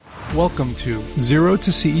Welcome to Zero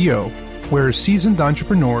to CEO, where seasoned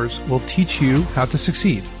entrepreneurs will teach you how to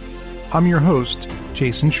succeed. I'm your host,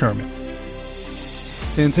 Jason Sherman.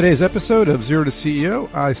 In today's episode of Zero to CEO,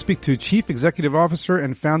 I speak to Chief Executive Officer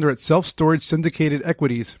and founder at Self-Storage Syndicated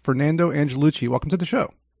Equities, Fernando Angelucci. Welcome to the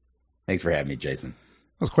show. Thanks for having me, Jason.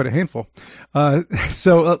 That was quite a handful.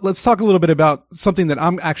 So let's talk a little bit about something that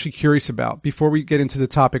I'm actually curious about before we get into the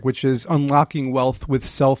topic, which is unlocking wealth with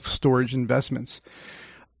self-storage investments.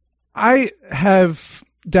 I have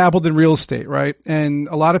dabbled in real estate, right? And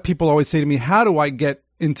a lot of people always say to me, how do I get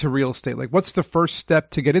into real estate? Like, what's the first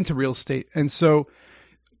step to get into real estate? And so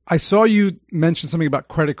I saw you mention something about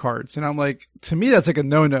credit cards, and I'm like, to me, that's like a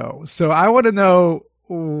no-no. So I want to know,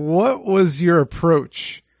 what was your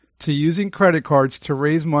approach to using credit cards to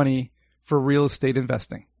raise money for real estate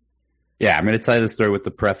investing? Yeah, I'm going to tell you the story with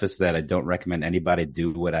the preface that I don't recommend anybody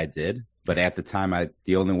do what I did. But at the time,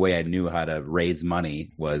 the only way I knew how to raise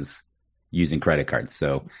money was using credit cards.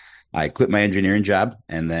 So I quit my engineering job,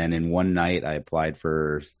 and then in one night, I applied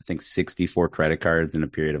for, I think, 64 credit cards in a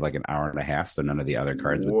period of like an hour and a half. So none of the other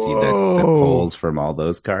cards would see the polls from all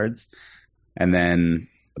those cards. And then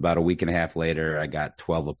about a week and a half later, I got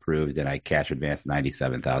 12 approved, and I cash advanced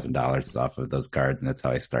 $97,000 off of those cards, and that's how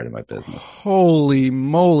I started my business. Holy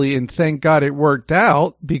moly, and thank God it worked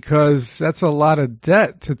out, because that's a lot of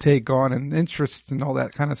debt to take on and interest and all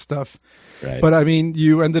that kind of stuff. Right. But I mean,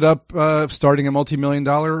 you ended up starting a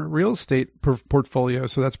multi-million-dollar real estate portfolio,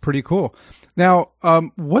 so that's pretty cool. Now,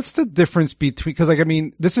 what's the difference between, because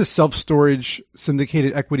this is Self-Storage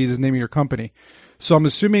Syndicated Equities is the name of your company. So I'm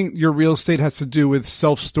assuming your real estate has to do with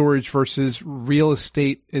self-storage versus real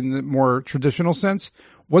estate in the more traditional sense.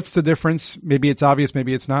 What's the difference? Maybe it's obvious,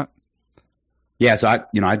 maybe it's not. Yeah, so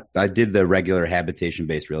I did the regular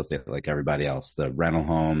habitation-based real estate like everybody else, the rental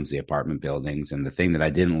homes, the apartment buildings, and the thing that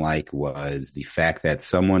I didn't like was the fact that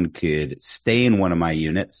someone could stay in one of my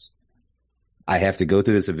units. I have to go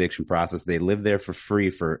through this eviction process. They live there for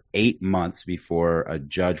free for 8 months before a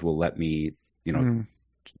judge will let me,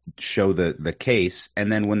 show the case.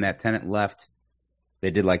 And then when that tenant left,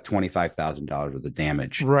 they did like $25,000 worth of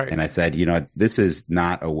damage. Right. And I said, this is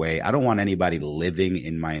not a way. I don't want anybody living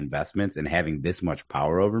in my investments and having this much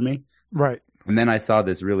power over me. Right. And then I saw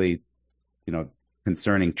this really,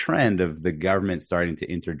 concerning trend of the government starting to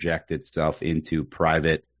interject itself into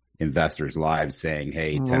private investors' lives, saying,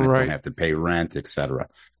 hey, tenants don't have to pay rent, et cetera.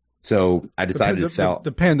 So I decided to sell.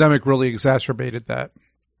 The pandemic really exacerbated that.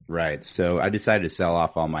 Right. So I decided to sell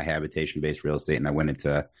off all my habitation-based real estate, and I went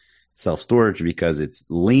into self-storage because it's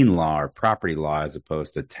lien law or property law as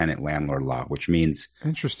opposed to tenant-landlord law, which means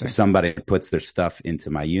if somebody puts their stuff into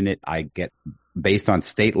my unit, I get, based on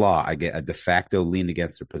state law, I get a de facto lien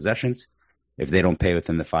against their possessions. If they don't pay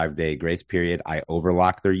within the 5-day grace period, I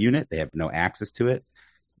overlock their unit. They have no access to it.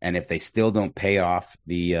 And if they still don't pay off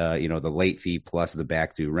the, the late fee plus the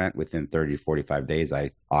back due rent within 30 to 45 days, I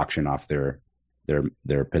auction off their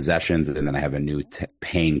possessions, and then I have a new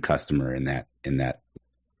paying customer in that.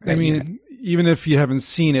 I mean, unit. Even if you haven't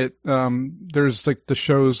seen it, there's like the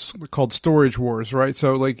shows called Storage Wars, right?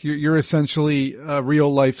 So like you're essentially a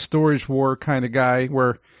real life storage war kind of guy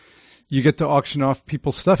where you get to auction off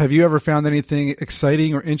people's stuff. Have you ever found anything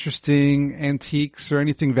exciting or interesting, antiques or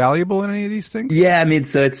anything valuable in any of these things? Yeah,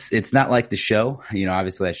 so it's not like the show.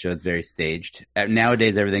 Obviously that show is very staged.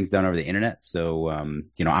 Nowadays, everything's done over the internet. So,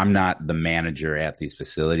 I'm not the manager at these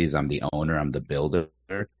facilities. I'm the owner. I'm the builder.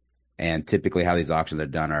 And typically how these auctions are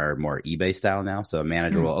done are more eBay style now. So a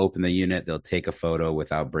manager will open the unit. They'll take a photo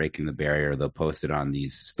without breaking the barrier. They'll post it on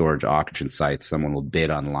these storage auction sites. Someone will bid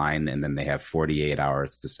online, and then they have 48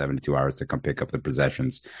 hours to 72 hours to come pick up the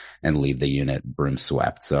possessions and leave the unit broom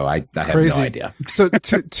swept. So I have no idea. So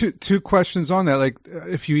two questions on that. Like,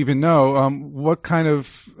 if you even know, what kind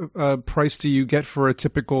of price do you get for a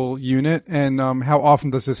typical unit? And how often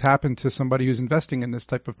does this happen to somebody who's investing in this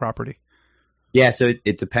type of property? Yeah, so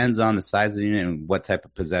it depends on the size of the unit and what type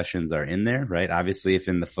of possessions are in there, right? Obviously, if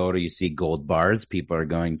in the photo you see gold bars, people are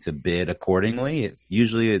going to bid accordingly.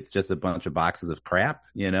 Usually it's just a bunch of boxes of crap,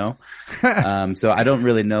 So I don't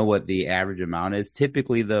really know what the average amount is.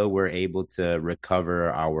 Typically, though, we're able to recover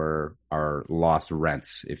our lost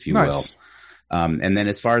rents, if you will. And then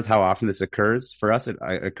as far as how often this occurs, for us, it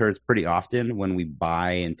occurs pretty often when we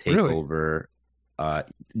buy and take over,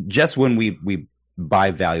 just when we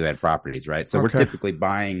buy value add properties, right? So we're typically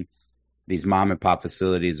buying these mom and pop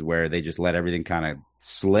facilities where they just let everything kind of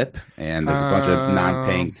slip, and there's a bunch of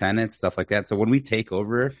non-paying tenants, stuff like that. So when we take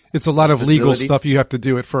over, it's a lot of legal stuff you have to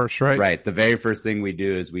do at first, right? Right. The very first thing we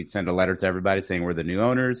do is we send a letter to everybody saying we're the new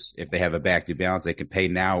owners. If they have a back due balance, they can pay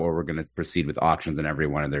now, or we're going to proceed with auctions in every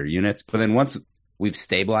one of their units. But then once we've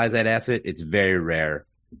stabilized that asset. It's very rare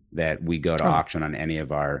that we go to auction on any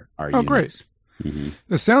of our units. Great. Mm-hmm.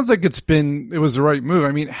 It sounds like it was the right move.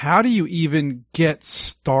 I mean, how do you even get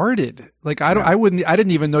started? Like, I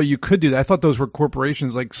didn't even know you could do that. I thought those were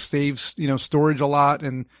corporations like Saves, Storage a lot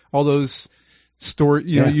and all those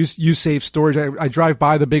you Save Storage. I drive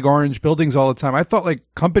by the big orange buildings all the time. I thought like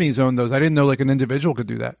companies owned those. I didn't know like an individual could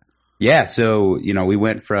do that. Yeah. So, we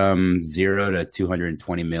went from 0 to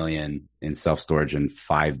 220 million in self-storage in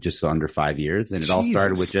just under 5 years. And it all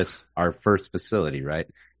started with just our first facility, right?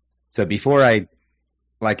 So before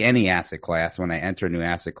like any asset class, when I enter a new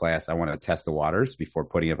asset class, I want to test the waters before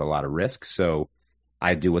putting up a lot of risk. So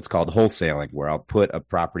I do what's called wholesaling, where I'll put a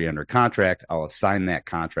property under contract. I'll assign that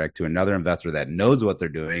contract to another investor that knows what they're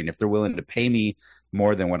doing. If they're willing to pay me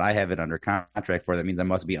more than what I have it under contract for, that means I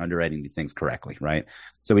must be underwriting these things correctly, right?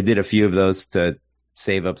 So we did a few of those to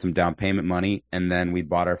save up some down payment money. And then we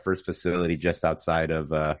bought our first facility just outside of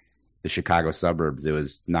the Chicago suburbs. It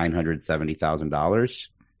was $970,000.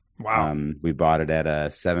 Wow. We bought it at a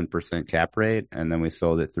 7% cap rate, and then we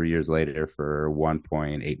sold it 3 years later for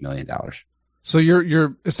 $1.8 million. So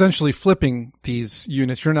you're essentially flipping these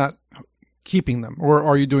units. You're not keeping them, or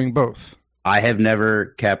are you doing both? I have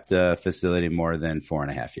never kept a facility more than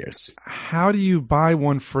 4.5 years. How do you buy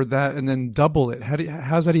one for that and then double it?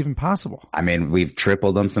 How's that even possible? I mean, we've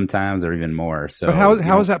tripled them sometimes or even more. So, but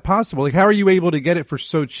how is that possible? Like, how are you able to get it for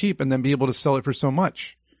so cheap and then be able to sell it for so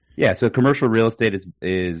much? Yeah, so commercial real estate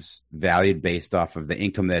is valued based off of the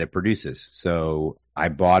income that it produces. So I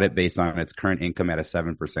bought it based on its current income at a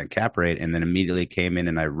 7% cap rate, and then immediately came in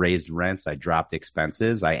and I raised rents, I dropped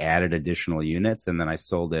expenses, I added additional units, and then I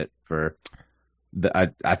sold it for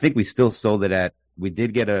I think we still sold it we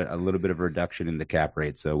did get a little bit of a reduction in the cap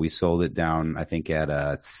rate. So we sold it down, I think, at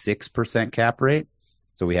a 6% cap rate.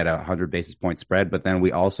 So we had a 100 basis point spread, but then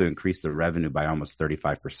we also increased the revenue by almost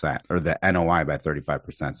 35%, or the NOI by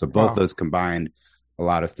 35%. So both those combined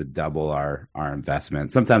allowed us to double our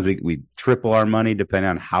investment. Sometimes we triple our money depending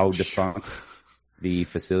on how defunct the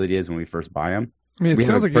facility is when we first buy them. I mean, we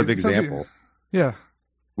have a perfect example. Yeah.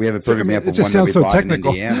 We have a perfect example of one that we bought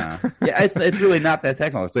technical. in Indiana. Yeah, it's really not that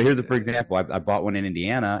technical. So here's a perfect example. I bought one in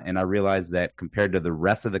Indiana, and I realized that compared to the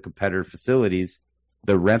rest of the competitor facilities,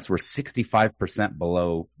 the rents were 65%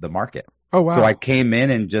 below the market. Oh, wow. So I came in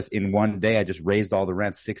and just in one day, I just raised all the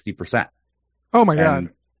rents 60%. Oh my God.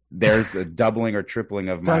 There's a doubling or tripling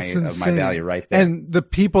of my value right there. And the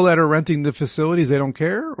people that are renting the facilities, they don't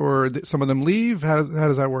care, or some of them leave? How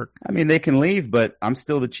does that work? I mean, they can leave, but I'm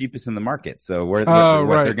still the cheapest in the market. So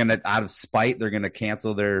they're going to, out of spite, they're going to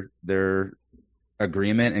cancel their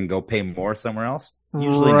agreement and go pay more somewhere else.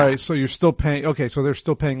 Usually right. not. So you're still paying. Okay. So they're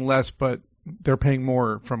still paying less, but they're paying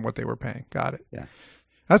more from what they were paying. Got it. Yeah.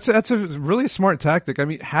 That's a really smart tactic. I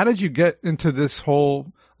mean, how did you get into this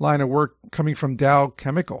whole line of work coming from Dow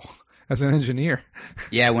Chemical as an engineer?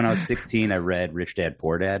 Yeah. When I was 16, I read Rich Dad,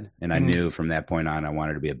 Poor Dad, and I knew from that point on I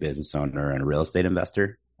wanted to be a business owner and a real estate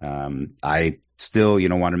investor. I still,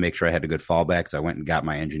 wanted to make sure I had a good fallback. So I went and got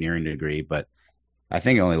my engineering degree, but I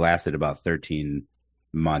think it only lasted about 13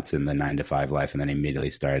 months in the 9-to-5 life, and then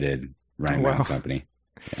immediately started running my own company.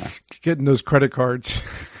 Yeah. Getting those credit cards.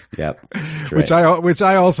 Yep. Right. Which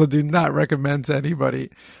I also do not recommend to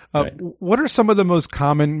anybody. Right. What are some of the most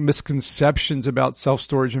common misconceptions about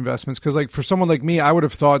self-storage investments? Because like for someone like me, I would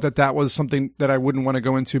have thought that was something that I wouldn't want to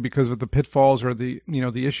go into because of the pitfalls or the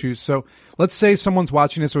issues. So let's say someone's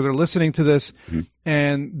watching this or they're listening to this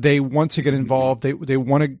and they want to get involved. They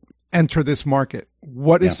want to enter this market.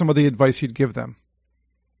 What is some of the advice you'd give them?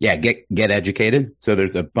 Yeah, get educated. So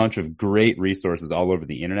there's a bunch of great resources all over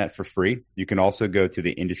the internet for free. You can also go to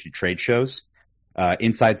the industry trade shows.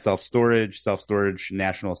 Inside Self-Storage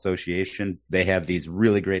National Association, they have these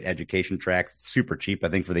really great education tracks. It's super cheap. I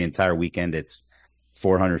think for the entire weekend, it's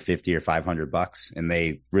 $450 or $500, and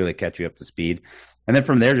they really catch you up to speed. And then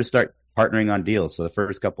from there, just start partnering on deals. So the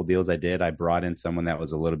first couple deals I did, I brought in someone that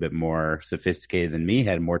was a little bit more sophisticated than me,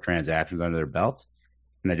 had more transactions under their belt.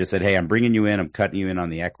 And I just said, hey, I'm bringing you in. I'm cutting you in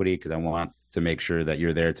on the equity because I want to make sure that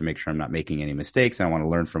you're there to make sure I'm not making any mistakes. I want to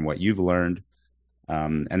learn from what you've learned.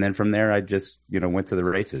 And then from there, I just, went to the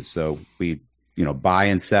races. So we, buy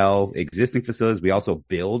and sell existing facilities. We also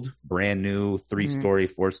build brand new 3-story,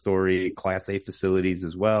 4-story Class A facilities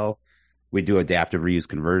as well. We do adaptive reuse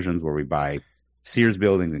conversions where we buy Sears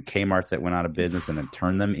buildings and Kmart's that went out of business and then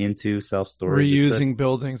turn them into self-storage. Reusing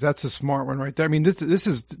buildings. That's a smart one right there. I mean, this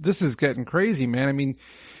is getting crazy, man. I mean,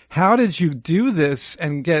 how did you do this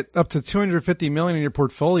and get up to 250 million in your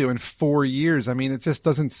portfolio in 4 years? I mean, it just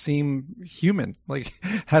doesn't seem human. Like,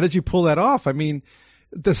 how did you pull that off? I mean,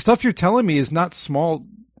 the stuff you're telling me is not small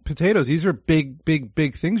potatoes. These are big, big,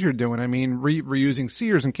 big things you're doing. I mean, reusing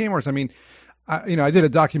Sears and Kmart's. I mean, I did a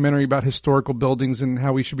documentary about historical buildings and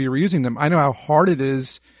how we should be reusing them. I know how hard it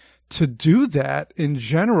is to do that in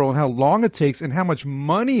general and how long it takes and how much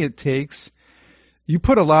money it takes. You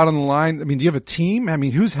put a lot on the line. I mean, do you have a team? I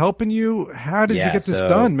mean, who's helping you? How did you get this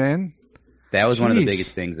done, man? That was one of the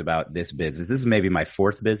biggest things about this business. This is maybe my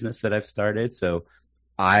fourth business that I've started. So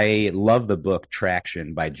I love the book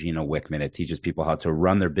Traction by Gino Wickman. It teaches people how to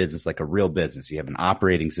run their business like a real business. You have an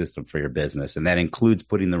operating system for your business, and that includes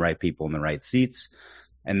putting the right people in the right seats.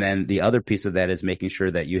 And then the other piece of that is making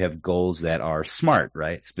sure that you have goals that are smart,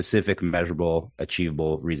 right? Specific, measurable,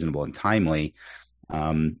 achievable, reasonable, and timely.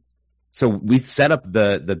 So we set up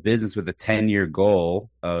the business with a 10-year goal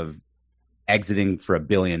of exiting for $1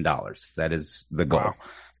 billion. That is the goal.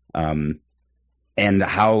 Wow. And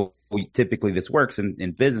how typically this works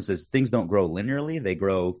in businesses, things don't grow linearly. They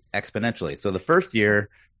grow exponentially. So the first year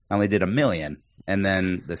I only did $1 million. And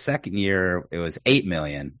then the second year it was 8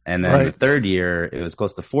 million. And then the third year it was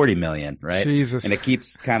close to 40 million. Right. Jesus. And it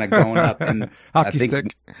keeps kind of going up. And hockey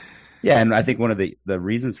stick. Yeah, and I think one of the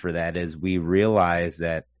reasons for that is we realize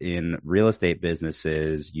that in real estate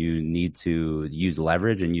businesses, you need to use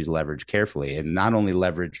leverage and use leverage carefully, and not only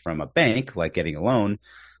leverage from a bank, like getting a loan,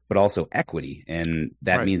 but also equity. And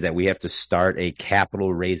that means that we have to start a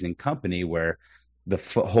capital raising company where the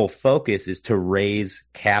whole focus is to raise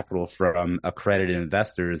capital from accredited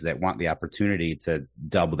investors that want the opportunity to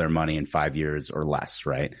double their money in 5 years or less,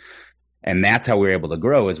 right? And that's how we're able to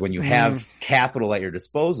grow, is when you have capital at your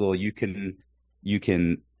disposal, you can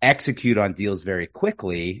execute on deals very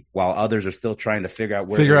quickly while others are still trying to figure out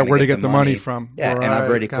where to get the money from. Yeah. Right, and I've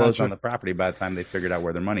already closed on the property by the time they figured out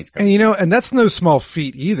where their money's coming from. And and that's no small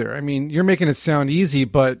feat either. I mean, you're making it sound easy,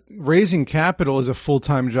 but raising capital is a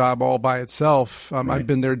full-time job all by itself. I've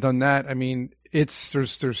been there, done that. I mean,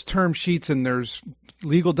 there's term sheets and there's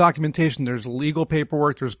legal documentation, there's legal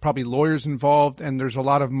paperwork, there's probably lawyers involved, and there's a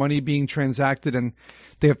lot of money being transacted, and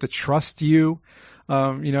they have to trust you.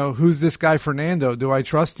 Who's this guy Fernando? Do I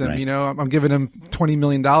trust him? Right. I'm giving him $20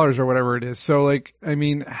 million or whatever it is. So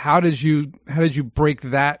how did you break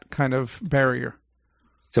that kind of barrier?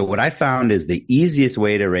 So what I found is the easiest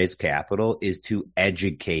way to raise capital is to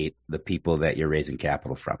educate the people that you're raising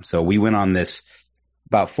capital from. So we went on this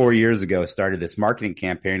about 4 years ago, started this marketing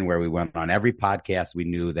campaign where we went on every podcast we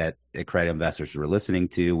knew that accredited investors were listening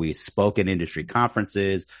to. We spoke at industry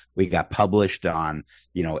conferences. We got published on,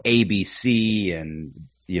 ABC and,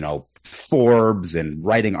 Forbes, and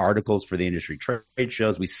writing articles for the industry trade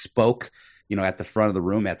shows. We spoke, at the front of the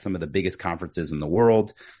room at some of the biggest conferences in the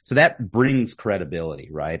world. So that brings credibility,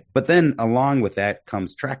 right? But then along with that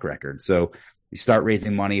comes track record. So you start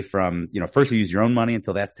raising money from, first you use your own money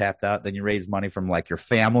until that's tapped out. Then you raise money from like your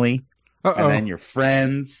family, and then your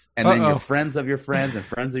friends, and then your friends of your friends and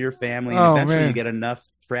friends of your family. And eventually you get enough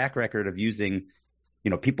track record of using,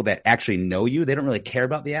 people that actually know you. They don't really care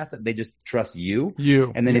about the asset. They just trust you.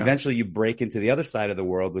 And then eventually you break into the other side of the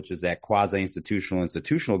world, which is that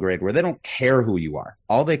institutional grade where they don't care who you are.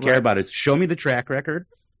 All they care about is show me the track record,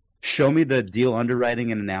 show me the deal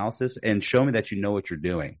underwriting and analysis, and show me that you know what you're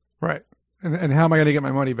doing. Right. And how am I going to get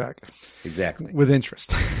my money back? Exactly. With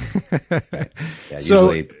interest. Yeah,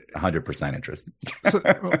 usually 100% interest.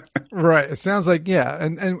 Right. It sounds like,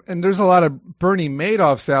 And there's a lot of Bernie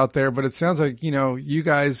Madoffs out there, but it sounds like, you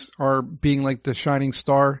guys are being like the shining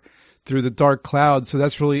star through the dark cloud. So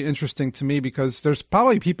that's really interesting to me, because there's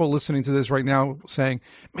probably people listening to this right now saying,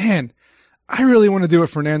 man, I really want to do what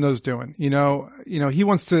Fernando's doing. He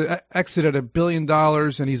wants to exit at $1 billion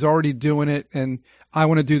and he's already doing it, and I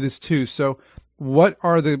want to do this too. So what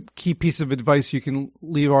are the key pieces of advice you can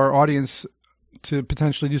leave our audience to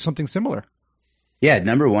potentially do something similar? Yeah.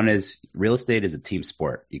 Number one is real estate is a team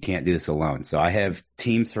sport. You can't do this alone. So I have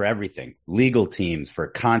teams for everything: legal teams for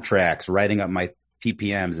contracts, writing up my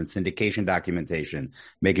PPMs and syndication documentation,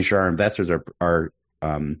 making sure our investors are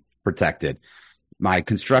protected. My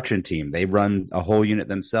construction team, they run a whole unit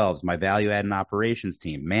themselves. My value add and operations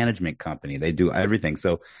team, management company, they do everything.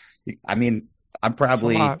 So, I'm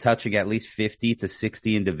probably touching at least 50 to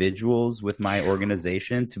 60 individuals with my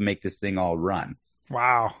organization to make this thing all run.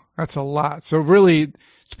 Wow. That's a lot. So really,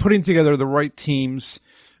 it's putting together the right teams,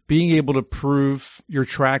 being able to prove your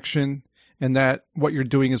traction and that what you're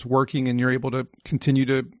doing is working, and you're able to continue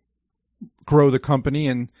to grow the company.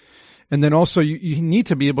 And then also you need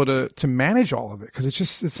to be able to manage all of it, because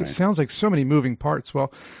it sounds like so many moving parts.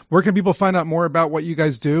 Well, where can people find out more about what you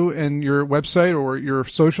guys do and your website or your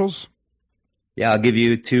socials? Yeah, I'll give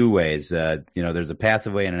you two ways. There's a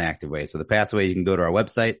passive way and an active way. So the passive way, you can go to our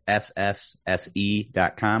website,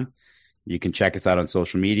 ssse.com. You can check us out on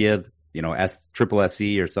social media, Triple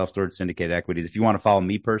SE or Self Storage Syndicated Equities. If you want to follow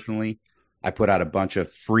me personally, I put out a bunch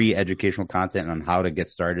of free educational content on how to get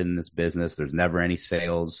started in this business. There's never any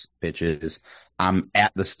sales pitches. I'm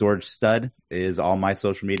at the Storage Stud is all my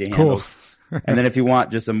social media handles. Cool. And then if you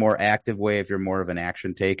want just a more active way, if you're more of an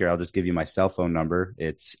action taker, I'll just give you my cell phone number.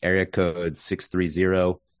 It's area code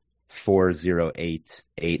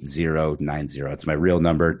 630-408-8090. It's my real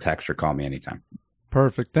number. Text or call me anytime.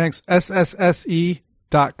 Perfect. Thanks.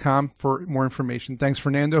 SSSE.com for more information. Thanks,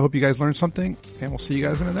 Fernando. Hope you guys learned something, and we'll see you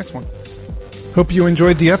guys in the next one. Hope you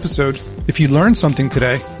enjoyed the episode. If you learned something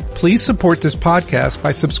today, please support this podcast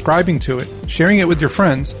by subscribing to it, sharing it with your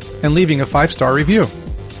friends, and leaving a 5-star review.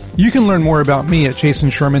 You can learn more about me at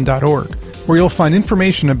jasonsherman.org, where you'll find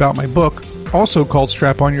information about my book, also called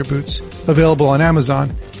Strap On Your Boots, available on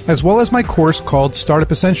Amazon, as well as my course called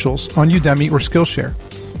Startup Essentials on Udemy or Skillshare.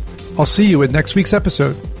 I'll see you at next week's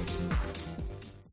episode.